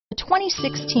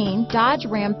2016 Dodge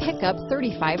Ram Pickup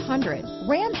 3500.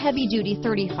 Ram Heavy Duty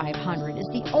 3500 is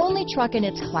the only truck in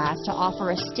its class to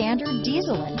offer a standard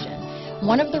diesel engine,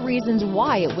 one of the reasons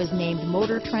why it was named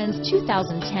Motor Trend's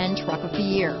 2010 Truck of the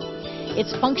Year.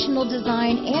 Its functional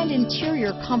design and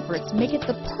interior comforts make it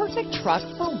the perfect truck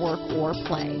for work or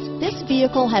play. This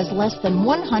vehicle has less than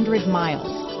 100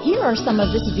 miles. Here are some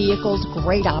of this vehicle's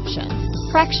great options: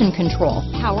 traction control,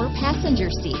 power passenger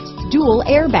seat, dual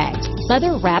airbags,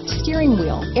 leather-wrapped steering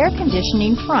wheel, air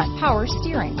conditioning front, power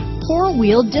steering,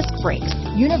 four-wheel disc brakes,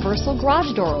 universal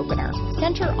garage door opener,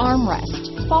 center armrest,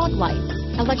 fog lights,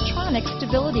 electronic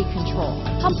stability control,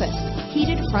 compass,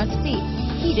 heated front seat,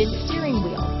 heated steering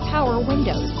wheel, power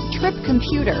windows, trip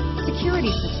computer,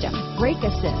 security system, brake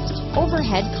assist,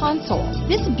 overhead console.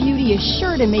 This beauty is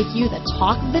sure to make you the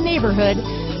talk of the neighborhood,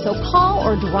 so call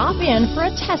or drop in for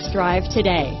a test drive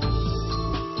today.